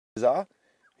are,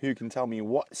 who can tell me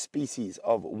what species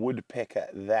of woodpecker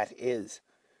that is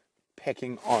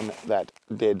pecking on that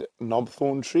dead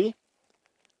knobthorn tree.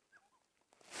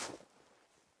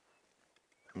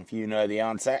 If you know the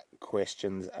answer,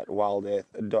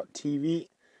 questions@wildearth.tv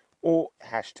or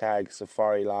hashtag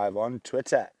Safari Live on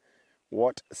Twitter.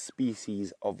 What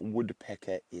species of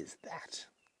woodpecker is that?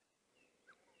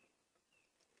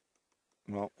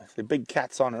 Well, if the big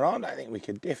cats aren't around, I think we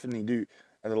could definitely do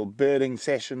a little birding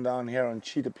session down here on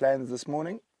Cheetah Plains this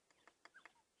morning.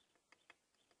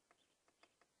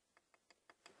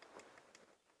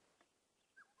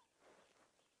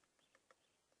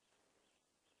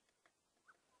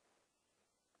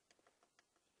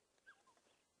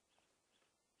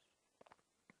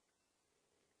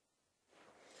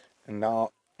 And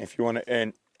now, if you want to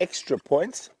earn extra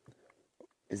points,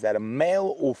 is that a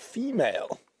male or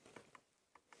female?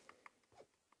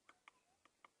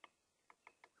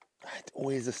 It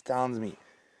always astounds me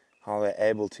how they're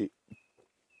able to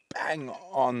bang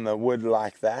on the wood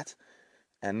like that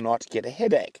and not get a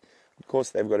headache. Of course,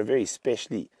 they've got a very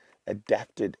specially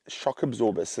adapted shock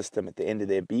absorber system at the end of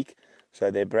their beak, so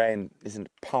their brain isn't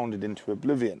pounded into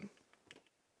oblivion.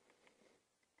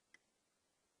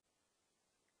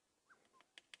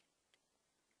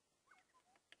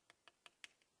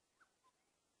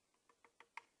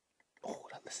 Oh,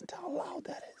 listen to how loud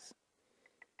that is.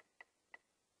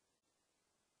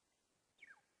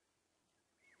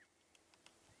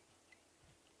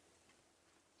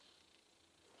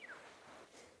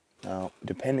 Now,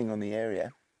 depending on the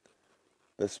area,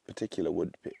 this particular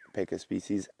woodpecker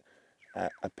species,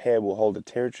 a pair will hold a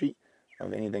territory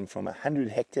of anything from 100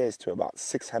 hectares to about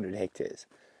 600 hectares.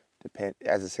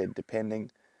 As I said, depending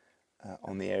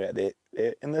on the area.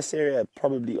 They're in this area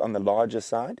probably on the larger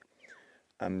side.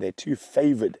 Their two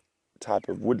favored type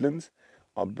of woodlands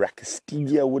are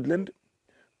Brachystegia woodland,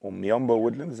 or Miombo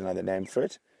woodland is another name for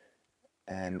it.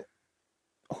 And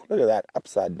oh, look at that,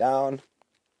 upside down.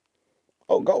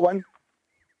 Oh, got one.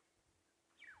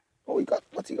 Oh,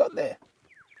 what's he got there?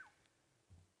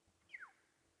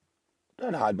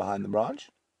 Don't hide behind the branch.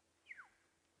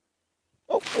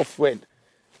 Oh, off went.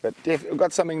 But we've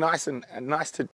got something nice and nice to